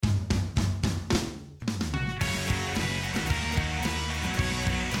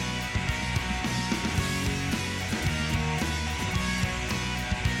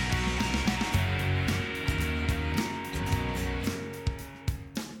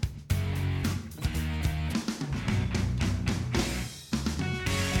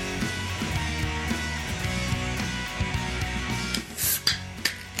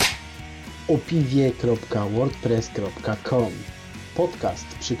opiwie.wordpress.com. Podcast,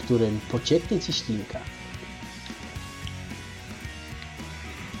 przy którym pocieknie Ci ślinka.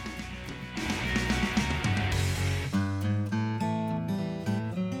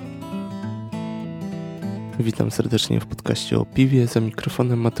 Witam serdecznie w podcaście o piwie, za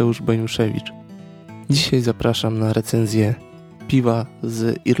mikrofonem Mateusz Baniuszewicz. Dzisiaj zapraszam na recenzję piwa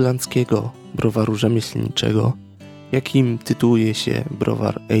z irlandzkiego browaru rzemieślniczego, jakim tytułuje się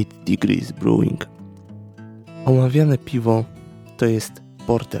browar 8 Degrees Brewing. Omawiane piwo to jest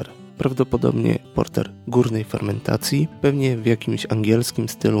porter, prawdopodobnie porter górnej fermentacji, pewnie w jakimś angielskim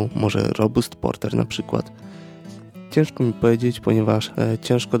stylu, może robust porter na przykład. Ciężko mi powiedzieć, ponieważ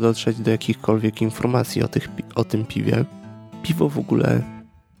ciężko dotrzeć do jakichkolwiek informacji o tym piwie. Piwo w ogóle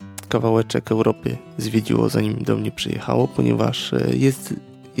kawałeczek Europy zwiedziło, zanim do mnie przyjechało, ponieważ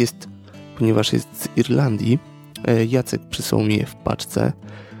jest z Irlandii. Jacek przysłał mi je w paczce.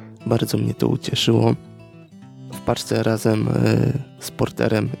 Bardzo mnie to ucieszyło. W paczce razem z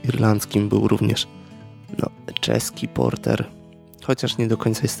porterem irlandzkim był również czeski porter. Chociaż nie do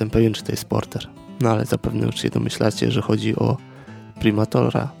końca jestem pewien, czy to jest porter. No ale zapewne już się domyślacie, że chodzi o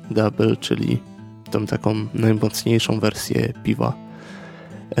Primatora Double, czyli tą taką najmocniejszą wersję piwa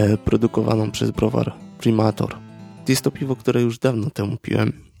produkowaną przez browar Primator. Jest to piwo, które już dawno temu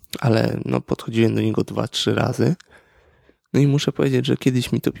piłem, ale podchodziłem do niego 2-3 razy. No i muszę powiedzieć, że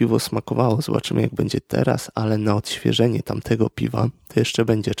kiedyś mi to piwo smakowało. Zobaczymy, jak będzie teraz, ale na odświeżenie tamtego piwa to jeszcze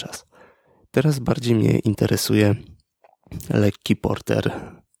będzie czas. Teraz bardziej mnie interesuje lekki porter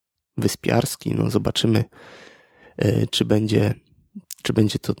wyspiarski. Zobaczymy, czy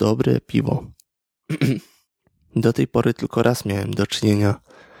będzie to dobre piwo. Do tej pory tylko raz miałem do czynienia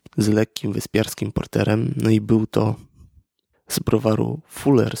z lekkim wyspiarskim porterem, i był to z browaru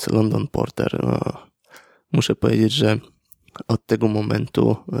Fuller's London Porter. Muszę powiedzieć, że od tego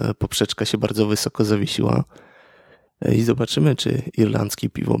momentu poprzeczka się bardzo wysoko zawiesiła i zobaczymy, czy irlandzkie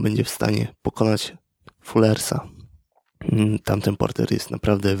piwo będzie w stanie pokonać Fullersa. Tamten porter jest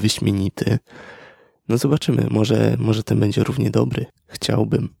naprawdę wyśmienity. Zobaczymy, może ten będzie równie dobry.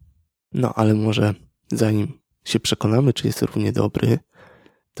 Chciałbym. Ale może zanim się przekonamy, czy jest równie dobry,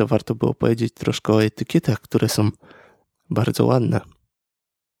 to warto było powiedzieć troszkę o etykietach, które są bardzo ładne.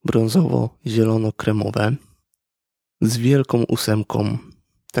 Brązowo-zielono-kremowe z wielką 8,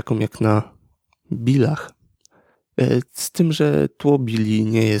 taką jak na bilach. Z tym, że tło bili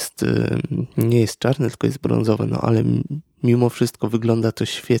nie jest czarne, tylko jest brązowe, ale mimo wszystko wygląda to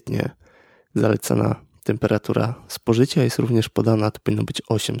świetnie. Zalecana temperatura spożycia jest również podana, to powinno być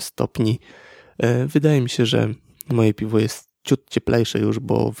 8 stopni. Wydaje mi się, że moje piwo jest ciut cieplejsze już,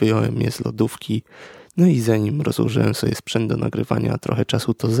 bo wyjąłem je z lodówki. I zanim rozłożyłem sobie sprzęt do nagrywania, trochę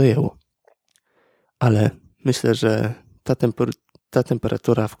czasu to zajęło. Ale myślę, że ta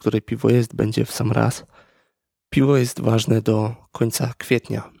temperatura, w której piwo jest, będzie w sam raz. Piwo jest ważne do końca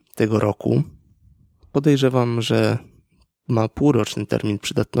kwietnia tego roku. Podejrzewam, że ma półroczny termin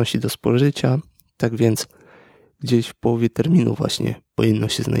przydatności do spożycia, tak więc gdzieś w połowie terminu właśnie powinno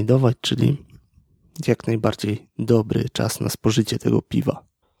się znajdować, czyli jak najbardziej dobry czas na spożycie tego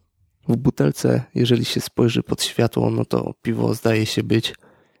piwa. W butelce, jeżeli się spojrzy pod światło, to piwo zdaje się być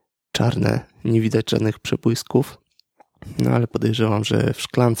czarne, nie widać żadnych przebłysków, ale podejrzewam, że w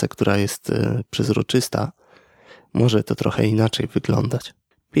szklance, która jest przezroczysta, może to trochę inaczej wyglądać.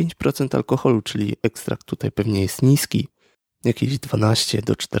 5% alkoholu, czyli ekstrakt tutaj pewnie jest niski, jakieś 12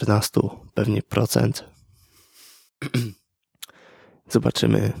 do 14 pewnie procent.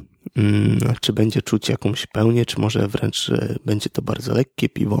 Zobaczymy, czy będzie czuć jakąś pełnię, czy może wręcz będzie to bardzo lekkie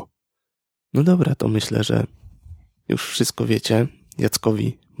piwo. Dobra, to myślę, że już wszystko wiecie.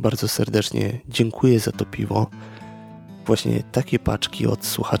 Jackowi bardzo serdecznie dziękuję za to piwo. Właśnie takie paczki od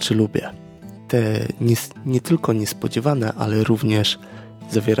słuchaczy lubię. Te nie tylko niespodziewane, ale również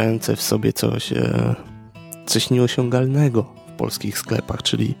zawierające w sobie coś nieosiągalnego w polskich sklepach,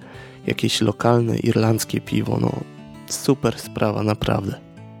 czyli jakieś lokalne irlandzkie piwo. Super sprawa, naprawdę.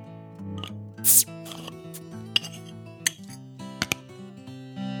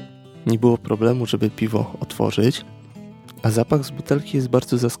 Nie było problemu, żeby piwo otworzyć, a zapach z butelki jest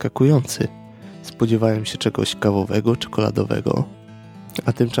bardzo zaskakujący. Spodziewałem się czegoś kawowego, czekoladowego,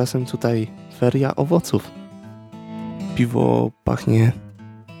 a tymczasem tutaj feria owoców. Piwo pachnie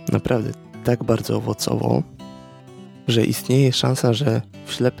naprawdę tak bardzo owocowo, że istnieje szansa, że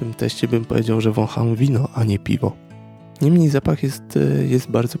w ślepym teście bym powiedział, że wącham wino, a nie piwo. Niemniej zapach jest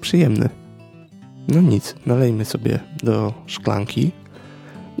bardzo przyjemny. Nic, nalejmy sobie do szklanki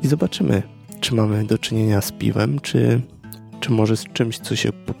i zobaczymy, czy mamy do czynienia z piwem, czy może z czymś, co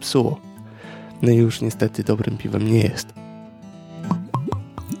się popsuło. I już niestety dobrym piwem nie jest.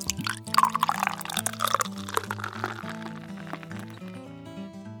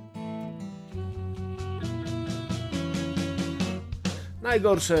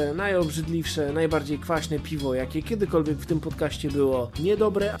 Najgorsze, najobrzydliwsze, najbardziej kwaśne piwo, jakie kiedykolwiek w tym podcaście było.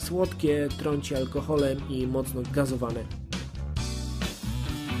 Niedobre, słodkie, trąci alkoholem i mocno gazowane.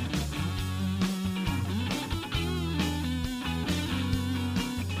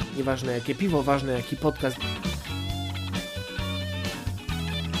 Nieważne jakie piwo, ważne jaki podcast.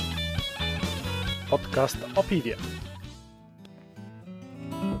 Podcast o piwie.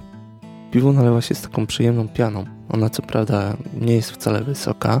 Piwo nalewa się z taką przyjemną pianą. Ona co prawda nie jest wcale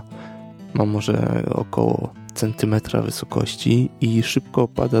wysoka, ma może około centymetra wysokości i szybko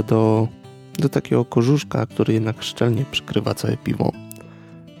opada do takiego korzuszka, który jednak szczelnie przykrywa całe piwo.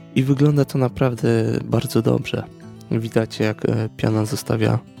 I wygląda to naprawdę bardzo dobrze. Widać jak piana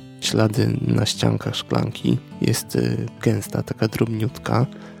zostawia ślady na ściankach szklanki. Jest gęsta, taka drobniutka,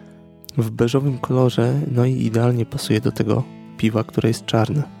 w beżowym kolorze, no i idealnie pasuje do tego piwa, które jest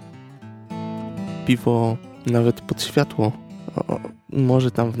czarne. Piwo nawet pod światło,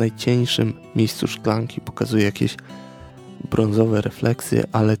 może tam w najcieńszym miejscu szklanki pokazuje jakieś brązowe refleksy,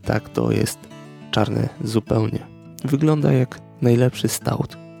 ale tak to jest czarne zupełnie. Wygląda jak najlepszy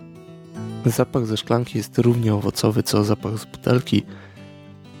stout. Zapach ze szklanki jest równie owocowy co zapach z butelki.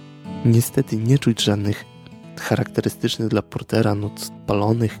 Niestety nie czuć żadnych charakterystycznych dla portera nut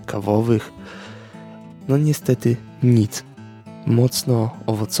palonych, kawowych. No niestety nic. Mocno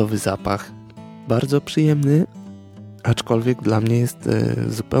owocowy zapach. Bardzo przyjemny, aczkolwiek dla mnie jest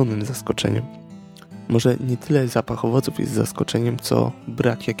zupełnym zaskoczeniem. Może nie tyle zapach owoców jest zaskoczeniem, co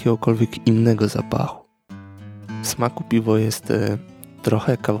brak jakiegokolwiek innego zapachu. W smaku piwo jest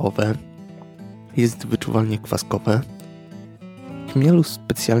trochę kawowe, jest wyczuwalnie kwaskowe. Chmielu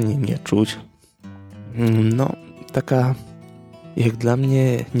specjalnie nie czuć. No, taka jak dla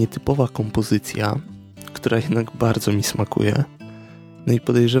mnie nietypowa kompozycja, która jednak bardzo mi smakuje. No i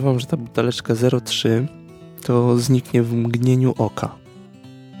podejrzewam, że ta buteleczka 0,3 to zniknie w mgnieniu oka.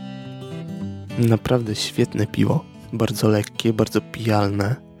 Naprawdę świetne piwo. Bardzo lekkie, bardzo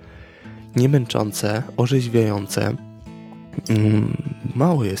pijalne. Nie męczące, orzeźwiające.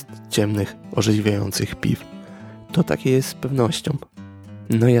 Mało jest ciemnych, orzeźwiających piw. To takie jest z pewnością.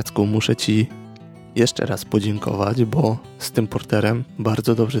 No Jacku, muszę Ci jeszcze raz podziękować, bo z tym porterem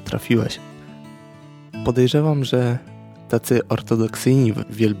bardzo dobrze trafiłeś. Podejrzewam, że tacy ortodoksyjni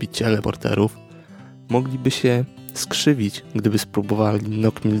wielbiciele porterów mogliby się skrzywić, gdyby spróbowali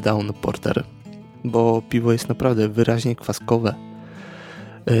Knockmealdow porter, bo piwo jest naprawdę wyraźnie kwaskowe.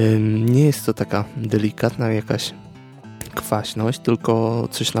 Nie jest to taka delikatna jakaś kwaśność, tylko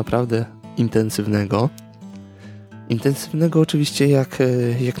coś naprawdę intensywnego. Intensywnego oczywiście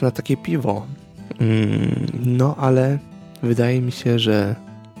jak na takie piwo. No ale wydaje mi się, że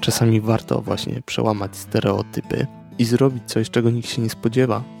czasami warto właśnie przełamać stereotypy i zrobić coś, czego nikt się nie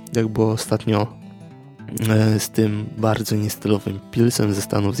spodziewa. Jak było ostatnio z tym bardzo niestylowym pilsem ze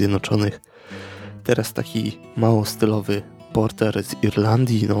Stanów Zjednoczonych. Teraz taki mało stylowy porter z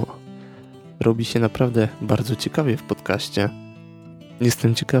Irlandii. No, robi się naprawdę bardzo ciekawie w podcaście.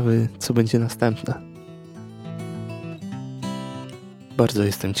 Jestem ciekawy, co będzie następne. Bardzo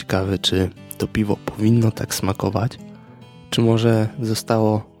jestem ciekawy, czy to piwo powinno tak smakować, czy może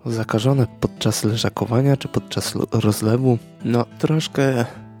zostało zakażone podczas leżakowania, czy podczas rozlewu. No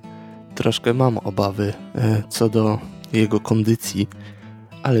troszkę mam obawy co do jego kondycji,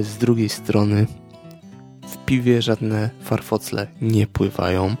 ale z drugiej strony w piwie żadne farfocle nie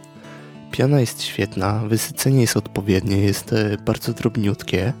pływają. Piana jest świetna, wysycenie jest odpowiednie, jest bardzo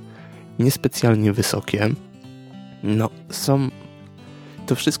drobniutkie, niespecjalnie wysokie. No,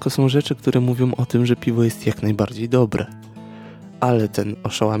 to wszystko są rzeczy, które mówią o tym, że piwo jest jak najbardziej dobre. Ale ten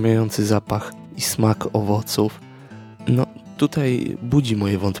oszałamiający zapach i smak owoców, no tutaj budzi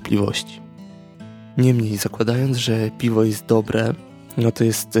moje wątpliwości. Niemniej zakładając, że piwo jest dobre, no to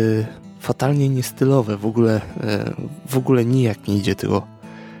jest fatalnie niestylowe. W ogóle nijak nie idzie tego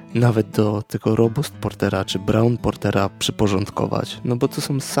nawet do tego robust portera czy brown portera przyporządkować. No bo to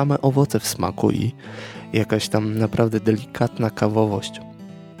są same owoce w smaku i jakaś tam naprawdę delikatna kawowość.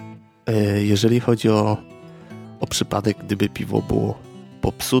 Jeżeli chodzi o przypadek, gdyby piwo było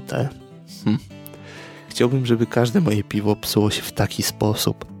popsute, chciałbym, żeby każde moje piwo psuło się w taki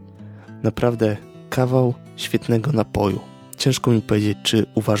sposób. Naprawdę kawał świetnego napoju. Ciężko mi powiedzieć, czy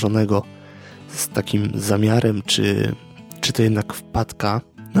uważonego z takim zamiarem, czy to jednak wpadka,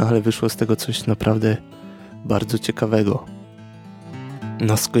 no ale wyszło z tego coś naprawdę bardzo ciekawego.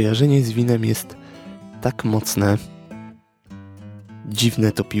 No skojarzenie z winem jest tak mocne.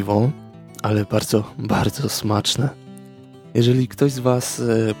 Dziwne to piwo, ale bardzo, bardzo smaczne. Jeżeli ktoś z Was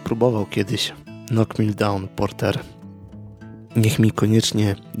próbował kiedyś Knockmealdow porter, niech mi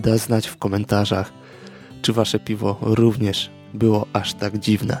koniecznie da znać w komentarzach, czy Wasze piwo również było aż tak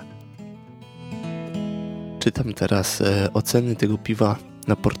dziwne. Czytam teraz oceny tego piwa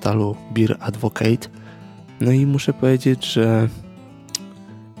na portalu Beer Advocate. No i muszę powiedzieć,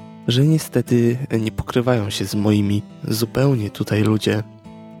 że niestety nie pokrywają się z moimi. Zupełnie tutaj ludzie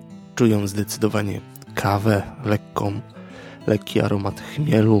czują zdecydowanie kawę lekki aromat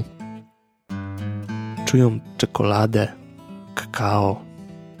chmielu. Czują czekoladę, kakao,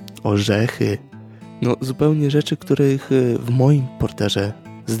 orzechy. No zupełnie rzeczy, których w moim porterze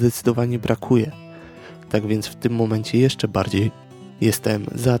zdecydowanie brakuje. Tak więc w tym momencie jeszcze bardziej jestem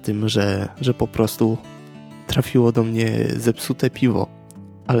za tym, że po trafiło do mnie zepsute piwo.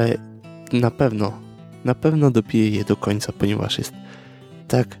 Ale na pewno dopiję je do końca, ponieważ jest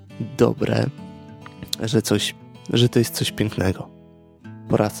tak dobre, że to jest coś pięknego.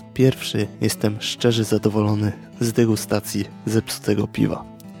 Po raz pierwszy jestem szczerze zadowolony z degustacji zepsutego piwa.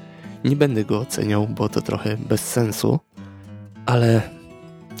 Nie będę go oceniał, bo to trochę bez sensu, ale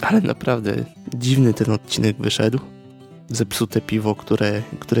naprawdę dziwny ten odcinek wyszedł. Zepsute piwo,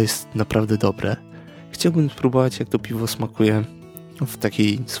 które jest naprawdę dobre. Chciałbym spróbować, jak to piwo smakuje w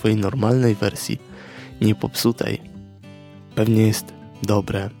takiej swojej normalnej wersji, nie popsutej. Pewnie jest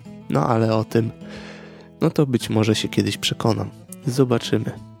dobre, no ale o tym, no to być może się kiedyś przekonam.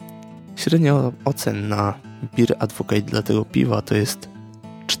 Zobaczymy. Średnia ocen na Beer Advocate dla tego piwa to jest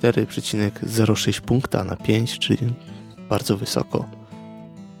 4,06 punkta na 5, czyli bardzo wysoko.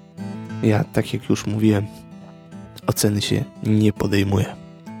 Ja, tak jak już mówiłem, oceny się nie podejmuję.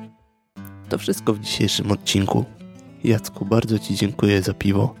 To wszystko w dzisiejszym odcinku. Jacku, bardzo Ci dziękuję za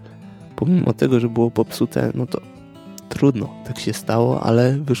piwo. Pomimo tego, że było popsute, no to trudno, tak się stało,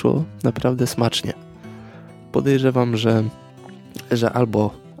 ale wyszło naprawdę smacznie. Podejrzewam, że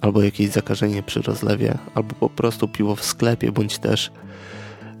albo jakieś zakażenie przy rozlewie, albo po prostu piwo w sklepie, bądź też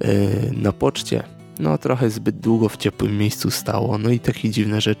na poczcie, no trochę zbyt długo w ciepłym miejscu stało, no i takie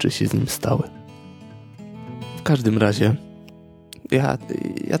dziwne rzeczy się z nim stały. W każdym razie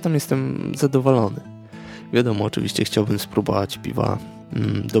ja tam jestem zadowolony. Wiadomo, oczywiście chciałbym spróbować piwa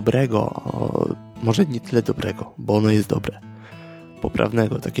dobrego, może nie tyle dobrego, bo ono jest dobre,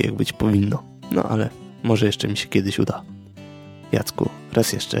 poprawnego, takie jak być powinno, no ale może jeszcze mi się kiedyś uda. Jacku,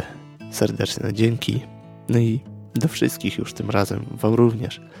 raz jeszcze serdeczne dzięki, no i do wszystkich już tym razem, Wam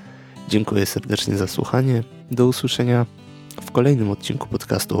również dziękuję serdecznie za słuchanie. Do usłyszenia w kolejnym odcinku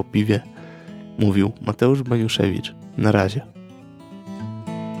podcastu o piwie. Mówił Mateusz Baniuszewicz. Na razie.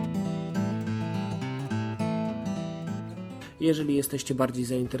 Jeżeli jesteście bardziej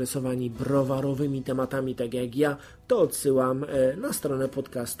zainteresowani browarowymi tematami, tak jak ja, to odsyłam na stronę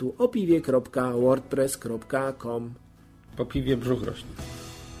podcastu opiwie.wordpress.com. Po piwie brzuch rośnie.